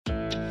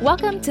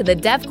Welcome to the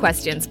Dev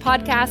Questions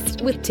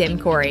podcast with Tim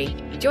Corey.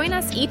 Join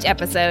us each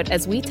episode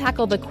as we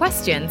tackle the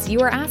questions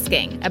you are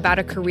asking about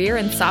a career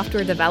in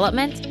software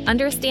development,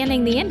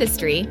 understanding the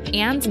industry,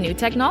 and new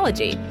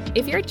technology.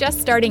 If you're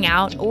just starting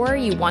out or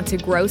you want to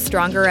grow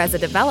stronger as a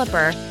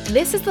developer,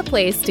 this is the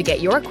place to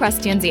get your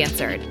questions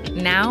answered.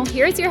 Now,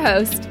 here's your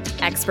host,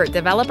 expert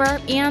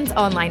developer and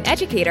online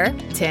educator,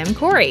 Tim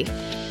Corey.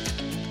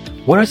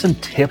 What are some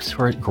tips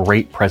for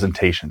great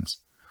presentations?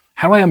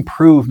 How do I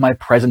improve my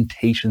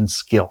presentation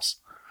skills?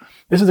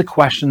 This is a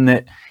question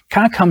that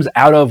kind of comes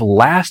out of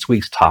last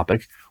week's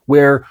topic,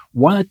 where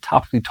one of the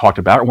topics we talked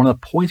about, or one of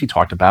the points we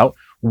talked about,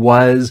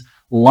 was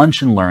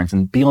lunch and learns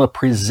and being able to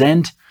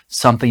present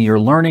something you're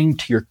learning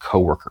to your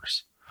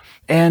coworkers.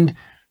 And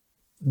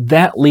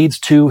that leads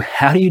to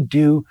how do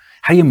you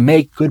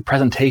make good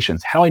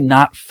presentations? How do I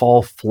not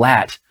fall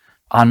flat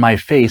on my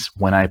face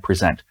when I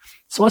present?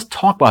 So let's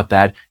talk about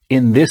that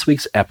in this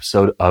week's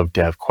episode of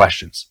Dev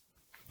Questions.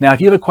 Now, if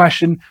you have a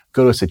question,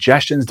 go to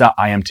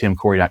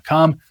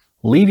suggestions.imtimcorey.com,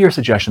 leave your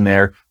suggestion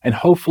there, and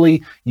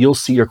hopefully you'll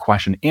see your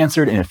question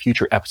answered in a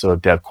future episode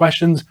of Dev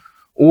Questions,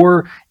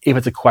 or if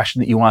it's a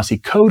question that you want to see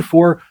code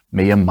for,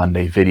 maybe a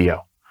Monday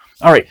video.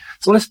 All right,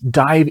 so let's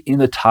dive into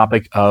the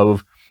topic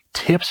of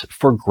tips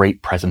for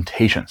great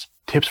presentations,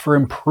 tips for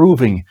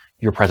improving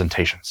your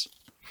presentations.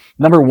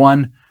 Number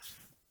one,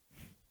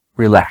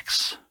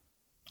 relax.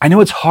 I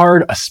know it's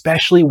hard,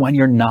 especially when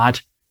you're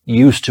not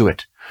used to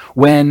it.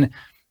 When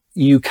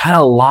you kind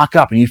of lock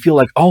up and you feel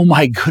like, oh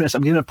my goodness,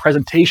 I'm giving a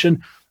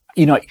presentation.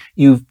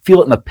 You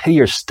feel it in the pit of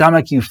your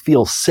stomach. You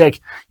feel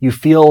sick. You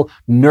feel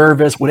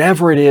nervous,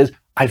 whatever it is.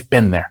 I've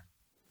been there.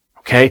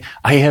 Okay.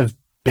 I have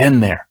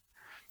been there,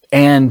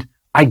 and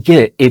I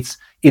get it.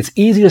 It's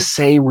easy to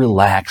say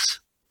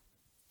relax,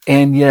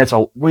 and yet it's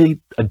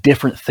really a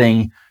different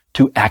thing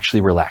to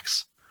actually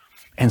relax.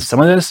 And some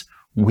of this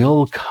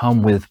will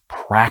come with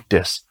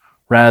practice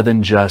rather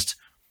than just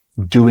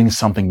doing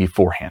something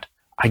beforehand.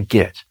 I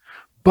get it.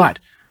 But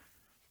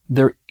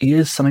there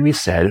is something to be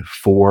said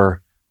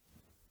for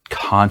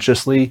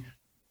consciously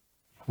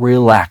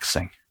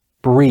relaxing.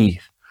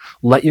 Breathe.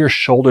 Let your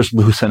shoulders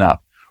loosen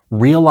up.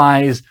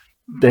 Realize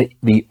that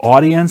the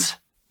audience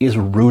is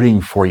rooting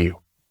for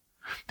you.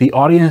 The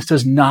audience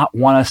does not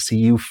want to see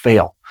you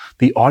fail.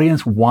 The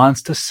audience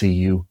wants to see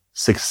you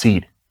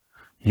succeed.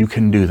 You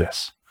can do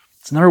this.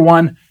 So number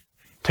one,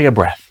 take a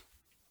breath.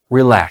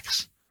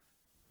 Relax.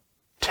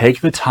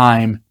 Take the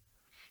time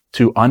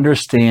to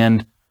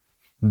understand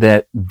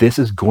that this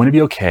is going to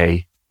be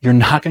okay. You're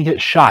not going to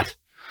get shot.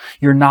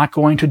 You're not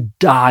going to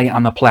die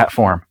on the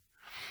platform.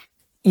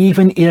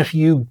 Even if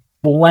you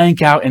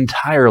blank out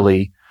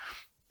entirely,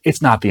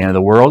 it's not the end of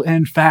the world. And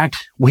in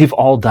fact, we've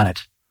all done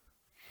it.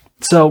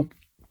 So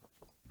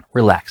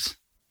relax.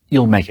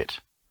 You'll make it.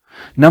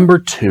 Number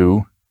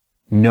two,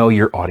 know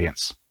your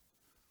audience.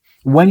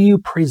 When you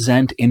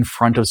present in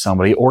front of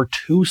somebody or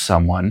to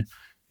someone,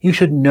 you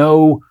should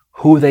know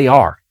who they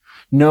are.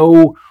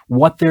 Know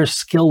what their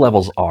skill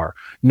levels are.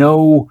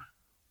 Know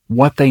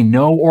what they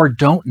know or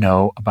don't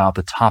know about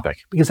the topic,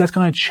 because that's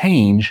going to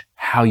change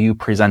how you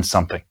present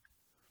something.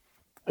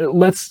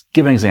 Let's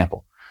give an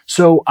example.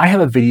 So I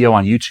have a video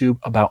on YouTube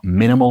about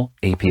minimal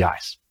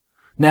APIs.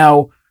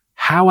 Now,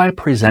 how I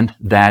present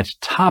that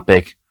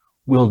topic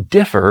will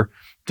differ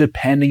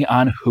depending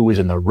on who is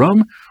in the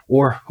room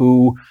or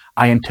who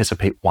I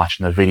anticipate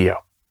watching the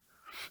video.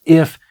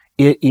 If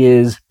it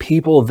is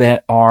people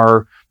that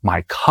are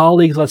my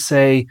colleagues, let's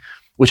say,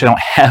 which I don't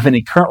have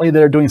any currently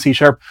that are doing C#,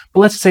 but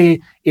let's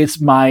say it's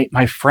my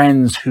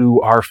friends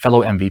who are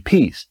fellow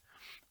MVPs.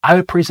 I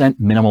would present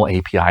minimal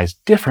APIs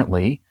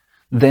differently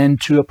than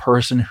to a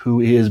person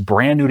who is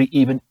brand new to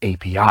even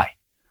API.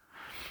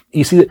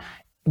 You see that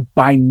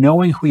by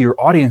knowing who your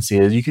audience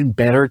is, you can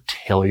better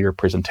tailor your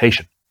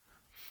presentation.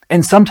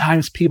 And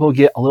sometimes people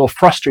get a little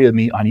frustrated with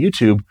me on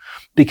YouTube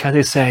because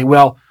they say,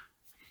 well,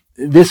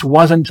 this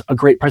wasn't a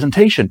great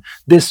presentation.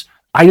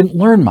 I didn't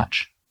learn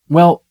much.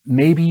 Well,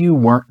 maybe you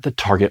weren't the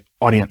target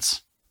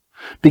audience,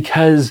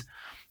 because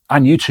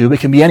on YouTube,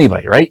 it can be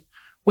anybody, right?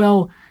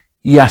 Well,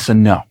 yes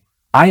and no.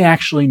 I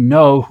actually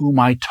know who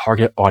my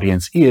target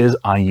audience is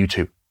on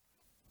YouTube.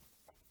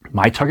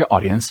 My target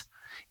audience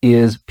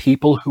is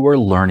people who are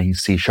learning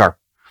C#.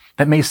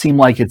 That may seem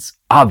like it's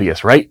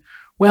obvious, right?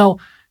 Well,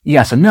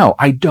 yes and no.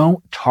 I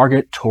don't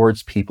target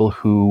towards people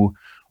who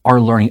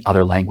are learning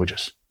other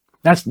languages.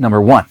 That's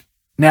number one.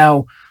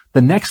 Now,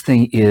 the next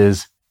thing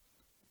is,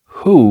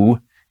 who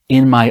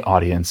in my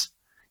audience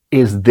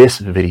is this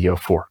video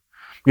for?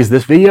 Because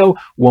this video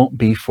won't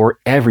be for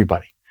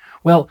everybody.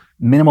 Well,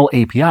 minimal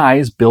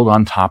APIs build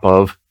on top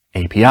of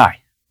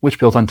API, which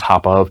builds on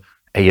top of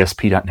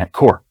ASP.NET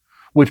Core,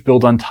 which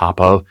builds on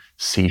top of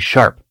C#.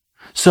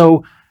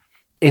 So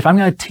if I'm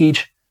going to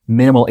teach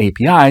minimal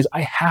APIs,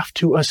 I have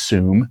to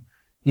assume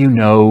you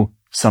know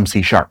some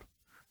C#.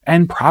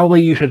 And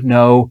probably you should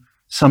know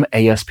some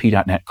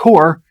ASP.NET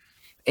Core,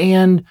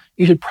 and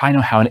you should probably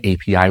know how an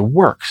API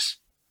works.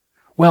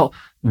 Well,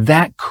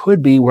 that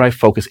could be what I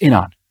focus in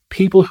on.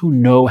 People who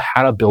know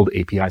how to build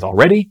APIs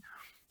already.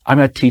 I'm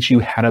going to teach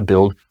you how to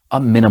build a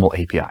minimal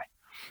API.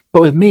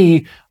 But with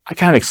me, I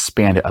kind of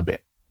expand it a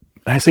bit.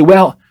 And I say,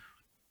 well,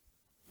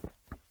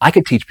 I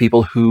could teach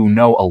people who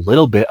know a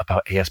little bit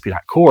about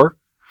ASP.core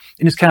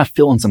and just kind of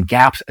fill in some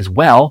gaps as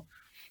well,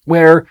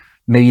 where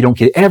maybe you don't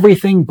get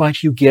everything,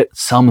 but you get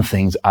some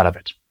things out of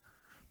it.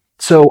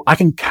 So I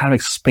can kind of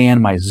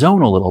expand my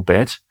zone a little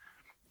bit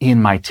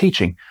in my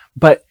teaching,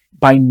 but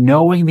by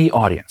knowing the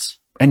audience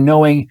and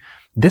knowing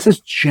this is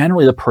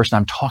generally the person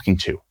I'm talking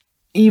to,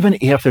 even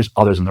if there's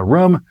others in the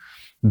room,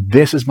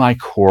 this is my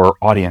core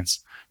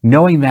audience.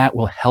 Knowing that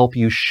will help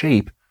you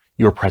shape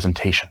your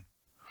presentation.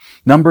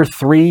 Number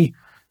 3,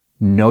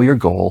 know your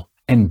goal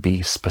and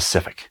be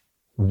specific.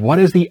 What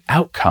is the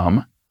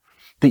outcome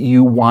that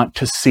you want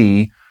to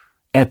see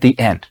at the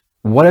end?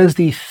 What is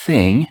the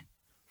thing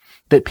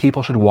that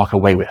people should walk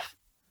away with?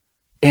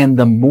 And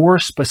the more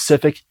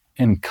specific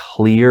and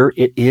clear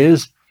it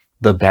is,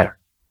 the better.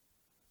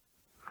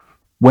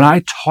 When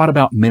I taught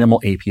about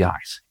minimal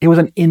APIs, it was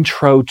an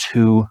intro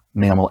to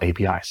minimal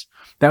APIs.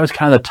 That was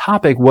kind of the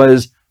topic,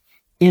 was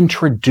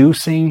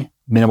introducing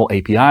minimal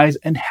APIs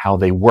and how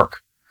they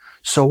work.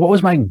 So what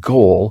was my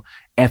goal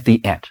at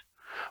the end?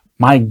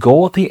 My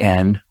goal at the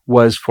end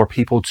was for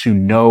people to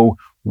know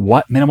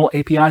what minimal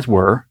APIs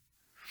were,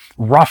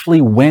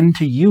 roughly when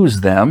to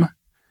use them,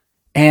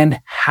 and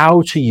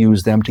how to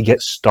use them to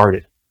get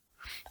started.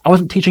 I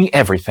wasn't teaching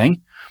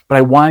everything, but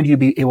I wanted you to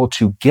be able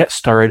to get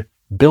started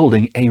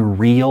building a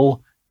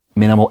real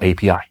minimal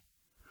API.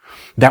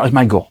 That was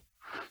my goal.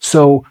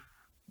 So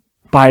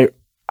by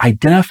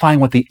identifying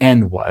what the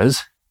end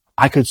was,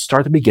 I could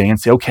start at the beginning and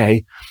say,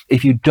 okay,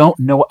 if you don't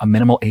know what a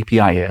minimal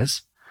API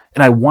is,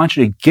 and I want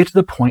you to get to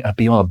the point of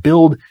being able to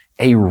build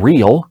a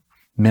real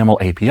minimal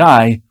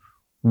API,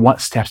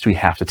 what steps do we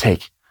have to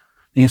take?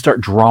 And you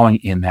start drawing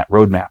in that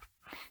roadmap,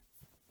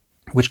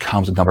 which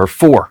comes with number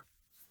 4.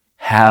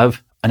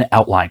 Have an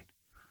outline.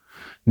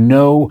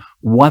 Know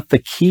what the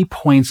key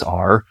points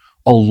are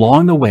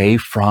along the way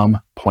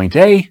from point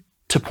A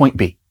to point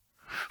B.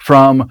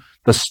 From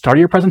the start of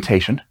your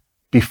presentation,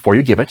 before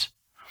you give it,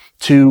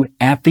 to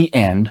at the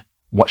end,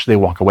 what should they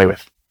walk away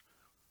with?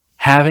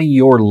 Having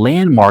your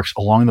landmarks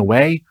along the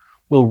way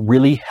will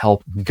really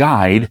help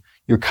guide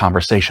your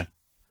conversation.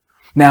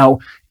 Now,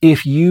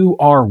 if you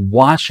are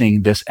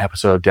watching this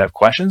episode of Dev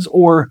Questions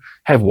or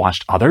have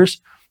watched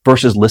others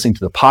versus listening to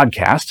the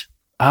podcast,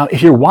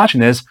 if you're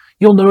watching this,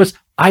 you'll notice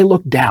I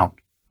look down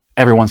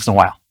every once in a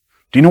while.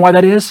 Do you know why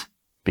that is?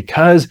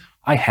 Because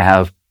I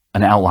have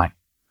an outline.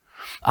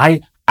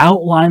 I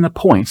outline the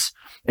points.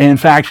 And in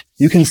fact,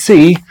 you can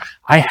see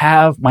I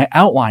have my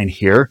outline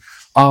here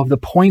of the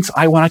points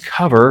I want to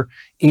cover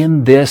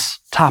in this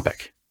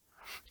topic.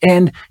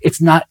 And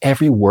it's not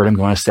every word I'm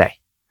going to say.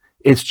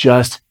 It's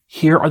just,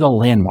 here are the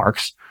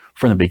landmarks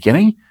from the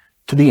beginning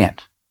to the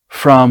end,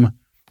 from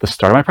the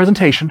start of my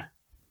presentation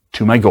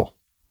to my goal.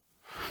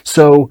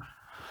 So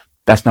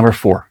that's number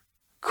 4,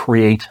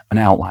 create an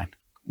outline.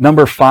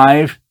 Number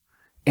 5,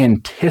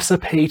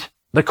 anticipate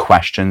the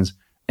questions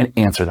and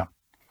answer them.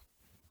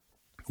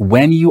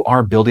 When you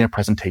are building a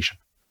presentation,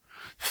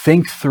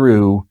 think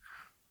through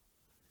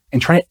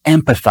and try to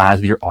empathize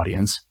with your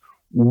audience.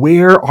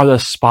 Where are the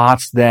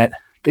spots that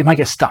they might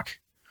get stuck?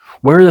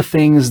 Where are the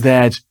things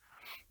that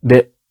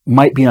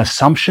might be an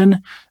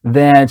assumption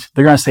that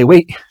they're going to say,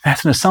 wait,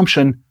 that's an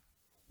assumption.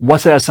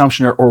 What's that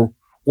assumption, or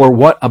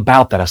what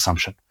about that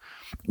assumption?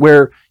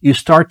 Where you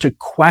start to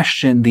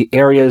question the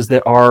areas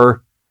that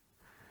are,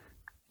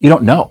 you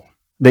don't know,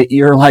 that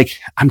you're like,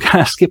 I'm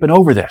kind of skipping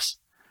over this.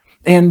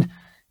 And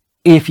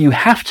if you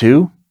have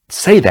to,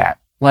 say that.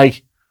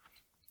 Like,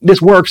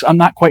 this works, I'm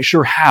not quite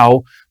sure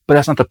how, but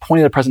that's not the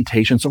point of the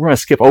presentation, so we're going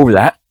to skip over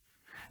that,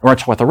 and we're going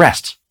to talk about the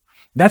rest.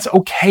 That's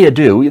okay to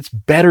do. It's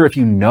better if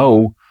you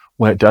know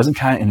what it does and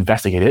kind of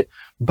investigate it.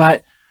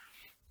 But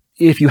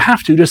if you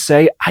have to, just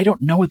say, I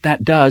don't know what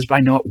that does, but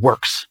I know it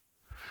works.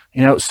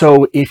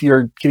 So if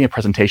you're giving a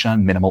presentation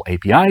on minimal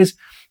APIs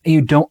and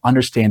you don't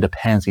understand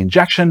dependency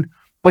injection,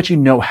 but you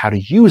know how to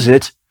use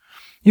it,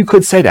 you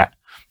could say that.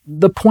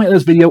 The point of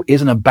this video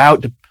isn't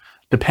about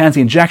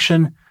dependency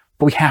injection,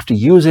 but we have to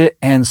use it.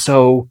 And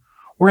so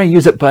we're going to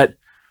use it, but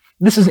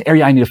this is an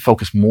area I need to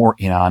focus more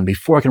in on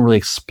before I can really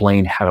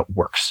explain how it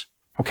works.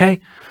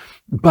 Okay?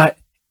 But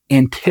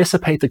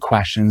anticipate the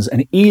questions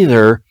and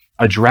either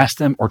address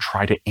them or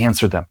try to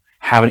answer them.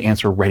 Have an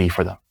answer ready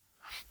for them.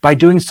 By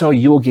doing so,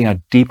 you will gain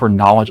a deeper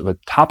knowledge of the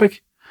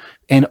topic,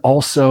 and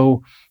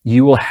also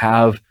you will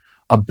have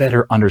a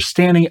better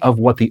understanding of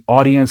what the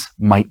audience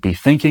might be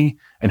thinking,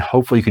 and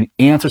hopefully you can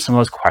answer some of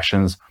those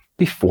questions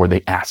before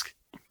they ask.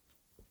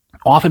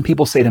 Often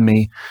people say to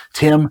me,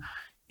 Tim,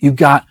 you've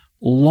got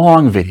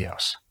long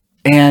videos,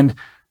 and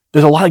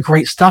there's a lot of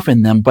great stuff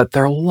in them, but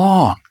they're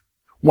long.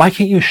 Why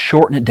can't you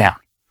shorten it down?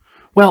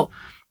 Well,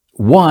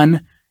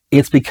 one,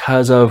 it's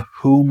because of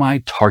who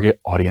my target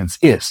audience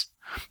is.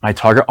 My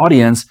target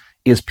audience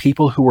is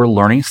people who are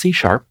learning C#,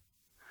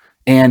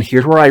 and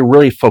here's where I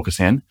really focus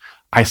in.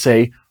 I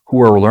say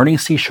who are learning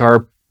C#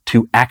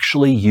 to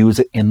actually use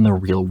it in the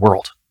real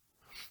world.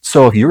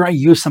 So if you're going to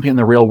use something in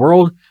the real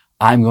world,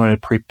 I'm going to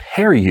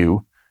prepare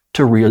you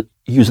to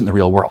use it in the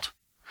real world.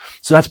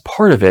 So that's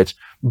part of it.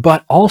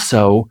 But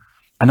also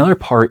another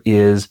part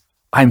is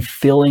I'm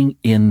filling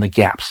in the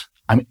gaps.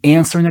 I'm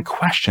answering the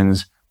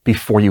questions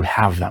before you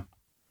have them.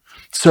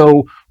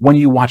 So when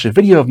you watch a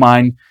video of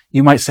mine,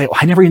 you might say,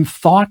 I never even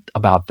thought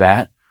about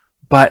that,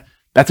 but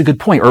that's a good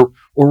point. Or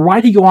why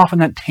did you go off on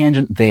that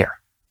tangent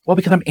there? Well,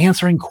 because I'm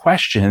answering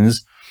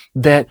questions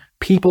that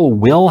people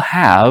will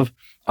have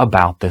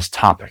about this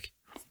topic.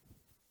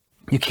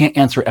 You can't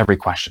answer every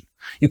question.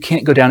 You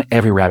can't go down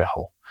every rabbit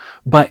hole.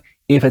 But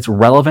if it's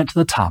relevant to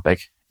the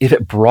topic, if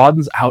it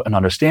broadens out an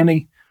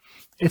understanding,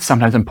 it's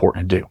sometimes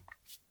important to do.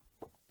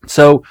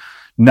 So,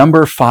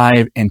 number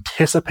 5,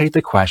 anticipate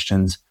the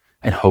questions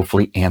and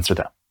hopefully answer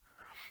them.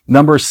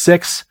 Number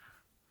 6,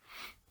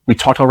 we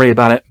talked already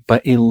about it,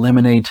 but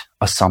eliminate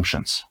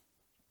assumptions.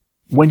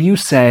 When you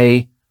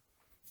say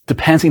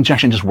dependency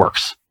injection just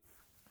works,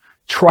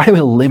 try to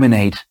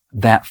eliminate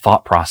that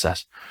thought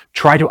process.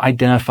 Try to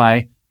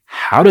identify,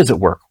 how does it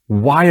work?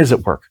 Why does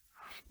it work?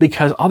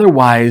 Because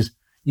otherwise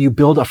you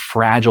build a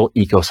fragile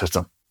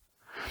ecosystem.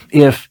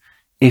 If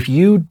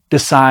you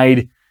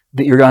decide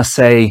that you're going to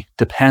say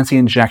dependency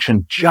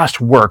injection just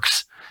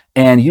works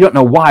and you don't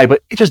know why,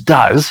 but it just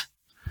does,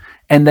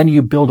 and then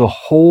you build a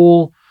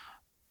whole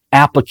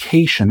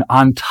application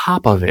on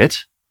top of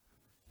it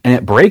and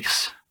it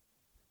breaks,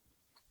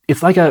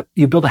 it's like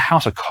you build a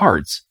house of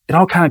cards. It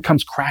all kind of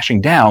comes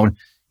crashing down.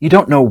 You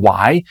don't know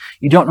why.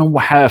 You don't know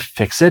how to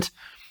fix it.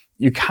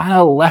 You're kind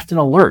of left in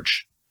a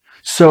lurch.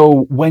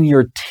 So when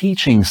you're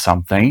teaching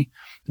something,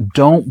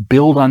 don't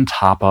build on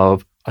top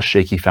of a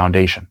shaky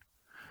foundation.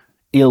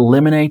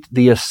 Eliminate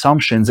the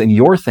assumptions in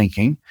your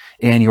thinking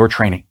and your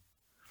training.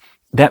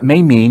 That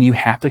may mean you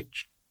have to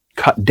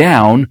cut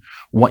down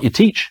what you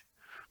teach.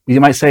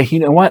 You might say, you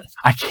know what?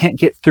 I can't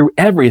get through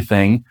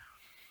everything,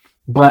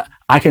 but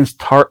I can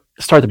start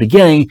at the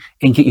beginning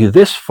and get you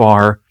this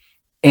far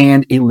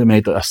and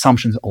eliminate the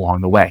assumptions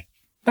along the way.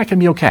 That can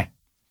be okay.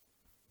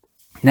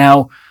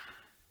 Now,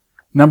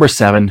 number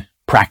 7,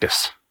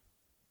 practice.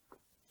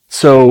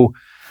 So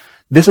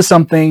this is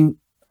something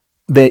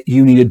that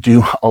you need to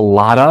do a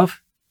lot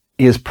of,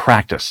 is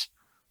practice.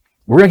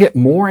 We're going to get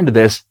more into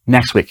this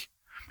next week.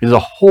 There's a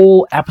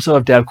whole episode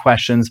of Dev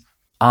Questions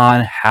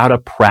on how to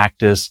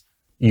practice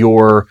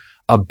your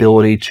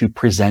ability to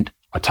present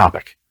a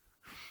topic.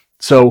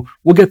 So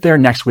we'll get there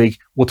next week.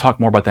 We'll talk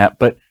more about that,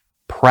 but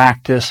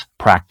practice,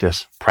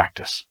 practice,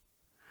 practice.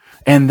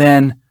 And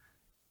then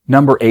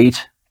number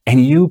 8,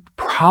 and you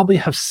probably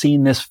have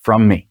seen this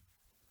from me,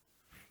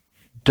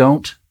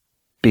 don't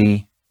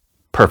be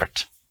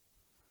perfect.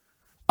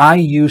 I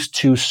used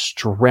to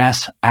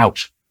stress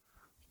out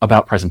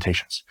about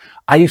presentations.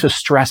 I used to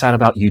stress out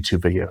about YouTube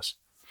videos.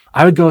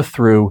 I would go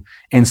through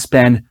and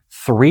spend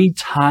 3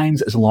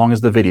 times as long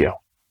as the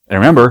video. And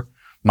remember,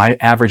 my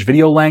average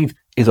video length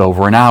is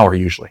over an hour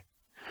usually.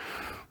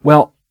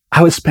 Well,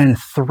 I would spend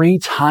 3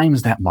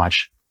 times that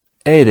much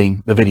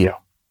editing the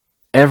video.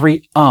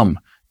 Every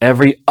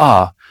every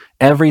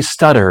every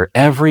stutter,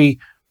 every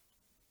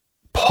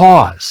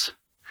pause.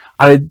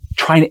 I would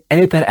try and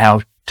edit that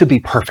out to be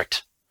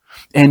perfect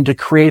and to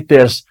create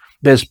this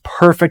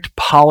perfect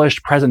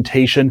polished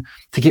presentation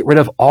to get rid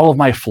of all of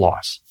my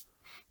flaws.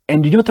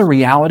 And you know what the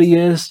reality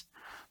is?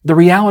 The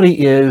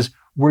reality is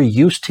we're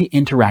used to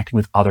interacting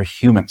with other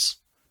humans.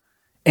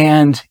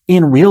 And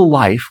in real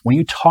life, when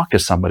you talk to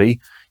somebody,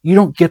 you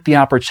don't get the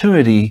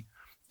opportunity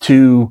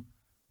to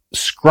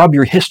scrub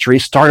your history,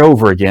 start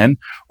over again,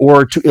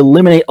 or to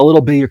eliminate a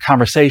little bit of your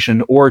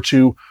conversation, or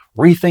to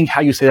rethink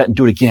how you say that and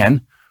do it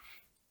again.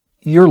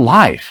 You're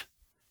live.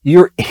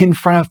 You're in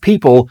front of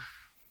people.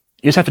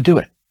 You just have to do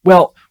it.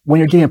 Well, when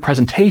you're getting a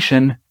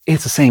presentation,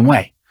 it's the same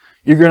way.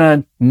 You're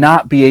going to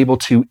not be able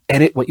to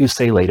edit what you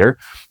say later.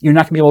 You're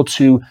not going to be able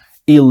to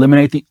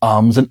eliminate the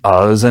ums and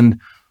uhs and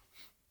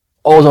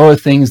all those other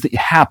things that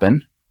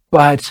happen.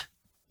 But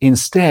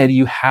instead,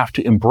 you have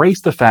to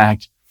embrace the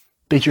fact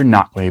that you're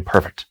not going to be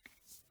perfect.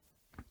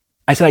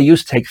 I said I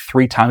used to take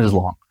 3 times as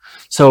long.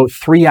 So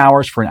 3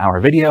 hours for an hour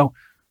video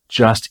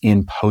just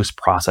in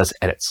post-process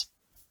edits.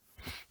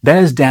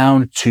 That is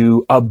down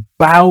to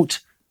about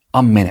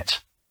a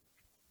minute.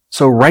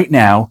 So right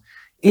now,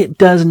 it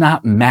does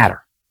not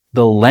matter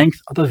the length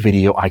of the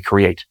video I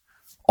create.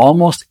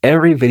 Almost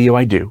every video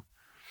I do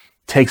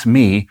takes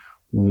me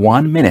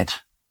 1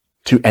 minute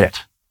to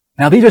edit.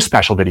 Now, these are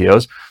special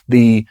videos,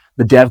 the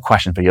dev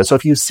question videos. So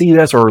if you see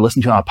this or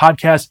listen to it on a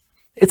podcast,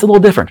 it's a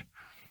little different.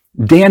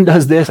 Dan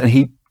does this and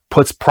he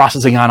puts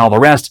processing on all the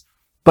rest,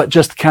 but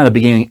just kind of the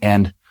beginning,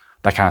 end,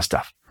 that kind of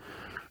stuff.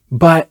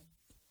 But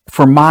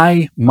for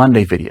my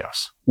Monday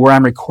videos, where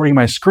I'm recording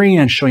my screen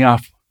and showing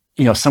off,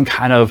 some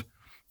kind of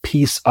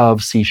piece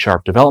of C#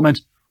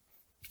 development,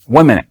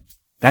 1 minute.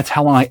 That's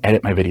how long I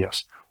edit my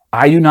videos.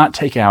 I do not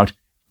take out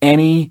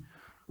any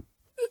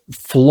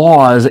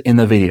flaws in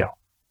the video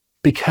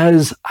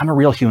because I'm a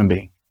real human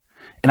being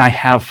and I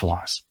have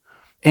flaws.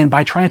 And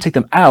by trying to take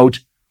them out,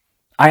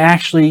 I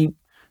actually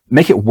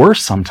make it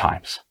worse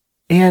sometimes.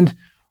 And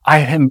I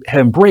have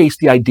embraced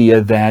the idea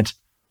that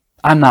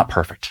I'm not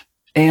perfect.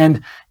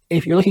 And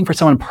if you're looking for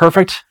someone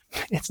perfect,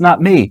 it's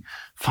not me.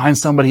 Find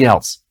somebody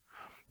else.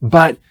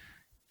 But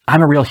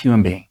I'm a real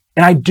human being,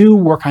 and I do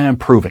work on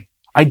improving.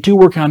 I do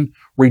work on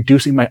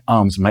reducing my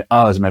ums, my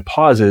uhs, my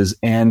pauses,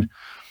 and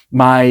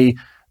my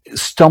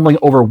stumbling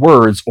over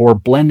words or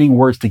blending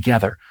words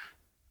together.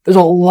 There's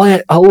a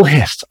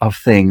list of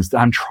things that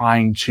I'm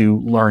trying to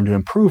learn to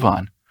improve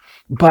on.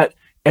 But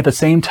at the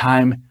same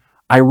time,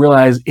 I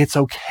realize it's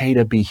okay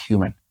to be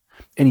human,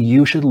 and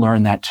you should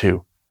learn that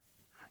too.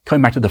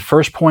 Coming back to the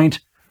first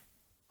point,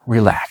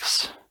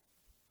 relax.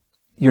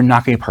 You're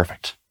not going to be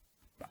perfect.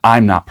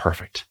 I'm not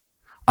perfect.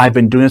 I've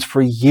been doing this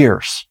for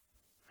years.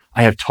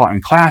 I have taught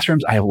in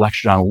classrooms. I have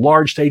lectured on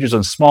large stages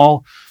and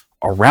small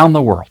around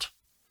the world.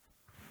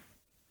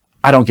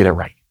 I don't get it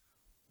right.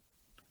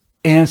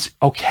 And it's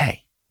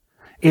okay.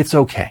 It's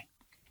okay.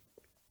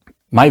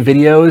 My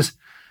videos,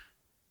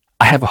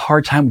 I have a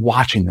hard time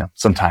watching them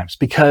sometimes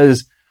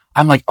because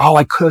I'm like, oh,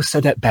 I could have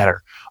said that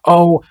better.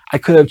 Oh, I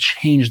could have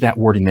changed that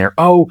wording there.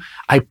 Oh,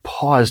 I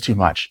paused too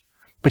much.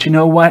 But you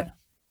know what?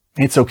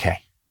 It's okay.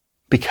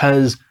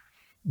 Because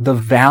the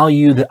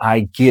value that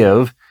I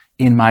give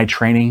in my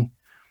training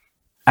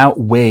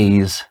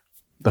outweighs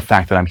the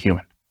fact that I'm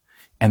human.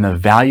 And the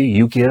value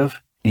you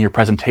give in your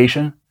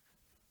presentation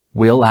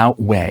will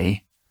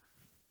outweigh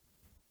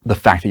the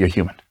fact that you're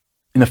human,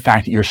 and the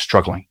fact that you're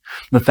struggling,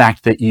 the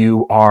fact that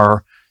you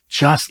are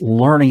just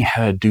learning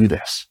how to do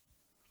this.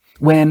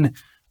 When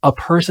a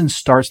person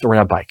starts to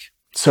ride a bike,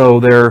 so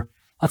they're,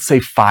 let's say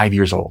 5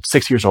 years old,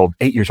 6 years old,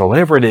 8 years old,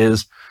 whatever it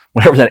is,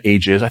 whatever that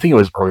age is, I think it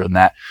was earlier than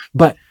that.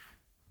 But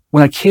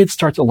when a kid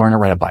starts to learn to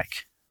ride a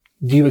bike,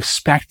 do you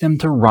expect them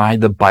to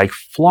ride the bike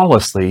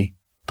flawlessly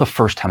the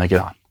first time they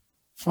get on?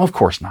 Well, of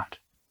course not.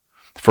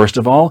 First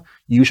of all,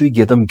 you usually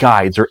give them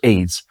guides or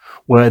aids,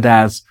 whether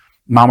that's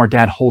mom or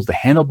dad holds the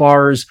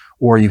handlebars,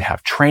 or you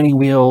have training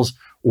wheels,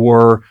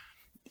 or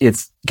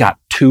it's got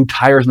 2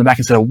 tires in the back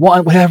instead of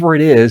 1, whatever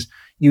it is.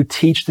 You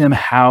teach them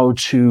how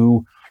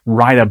to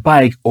ride a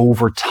bike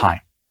over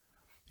time.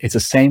 It's the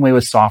same way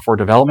with software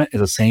development. It's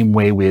the same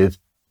way with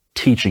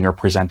teaching or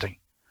presenting.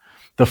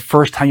 The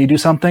first time you do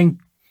something,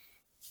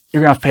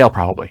 you're going to fail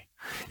probably.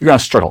 You're going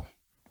to struggle.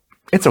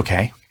 It's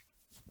okay.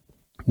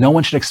 No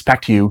one should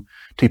expect you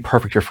to be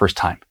perfect your first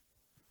time.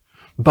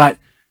 But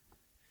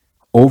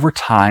over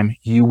time,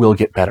 you will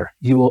get better.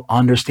 You will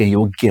understand. You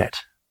will get it.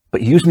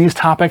 But using these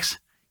topics,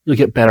 you'll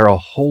get better a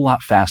whole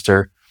lot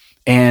faster,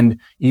 and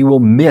you will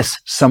miss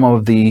some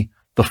of the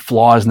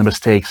flaws and the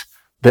mistakes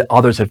that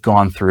others have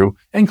gone through,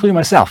 including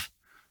myself,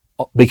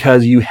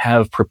 because you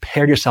have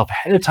prepared yourself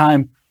ahead of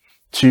time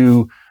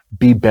to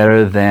be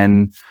better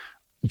than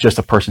just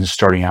a person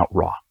starting out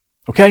raw.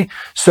 Okay?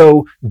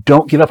 So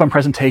don't give up on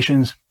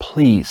presentations,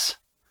 please.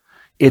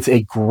 It's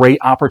a great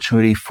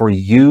opportunity for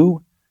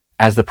you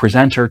as the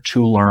presenter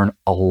to learn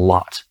a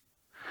lot,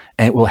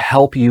 and it will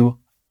help you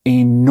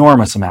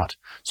enormous amount.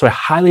 So I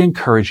highly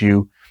encourage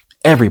you,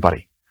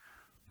 everybody,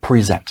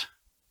 present,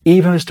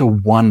 even if it's to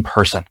one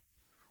person.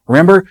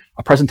 Remember,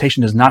 a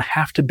presentation does not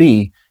have to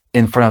be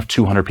in front of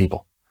 200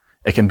 people.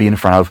 It can be in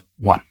front of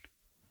 1.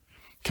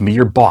 It can be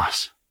your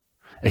boss.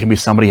 It can be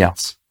somebody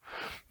else.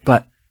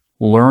 But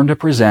learn to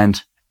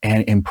present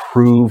and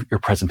improve your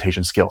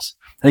presentation skills.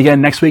 And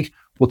again, next week,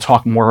 we'll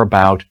talk more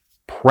about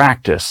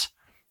practice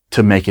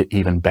to make it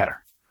even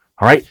better.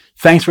 All right.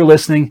 Thanks for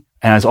listening.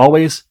 And as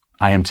always,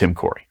 I am Tim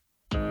Corey.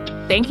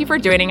 Thank you for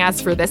joining us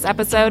for this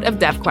episode of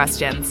Dev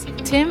Questions.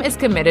 Tim is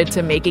committed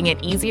to making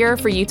it easier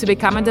for you to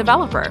become a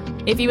developer.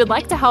 If you would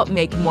like to help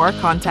make more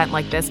content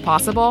like this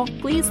possible,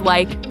 please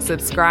like,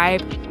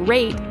 subscribe,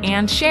 rate,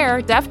 and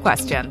share Dev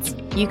Questions.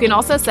 You can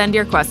also send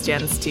your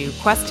questions to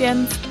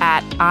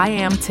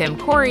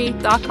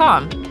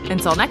questions@IamTimCorey.com.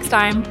 Until next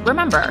time,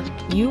 remember,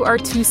 you are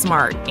too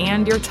smart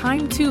and your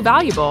time too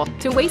valuable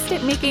to waste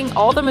it making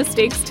all the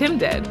mistakes Tim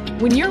did.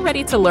 When you're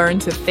ready to learn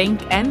to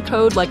think and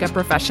code like a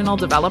professional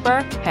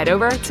developer, head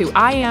over to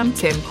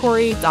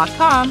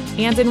IamTimCorey.com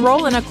and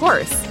enroll in a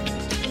course.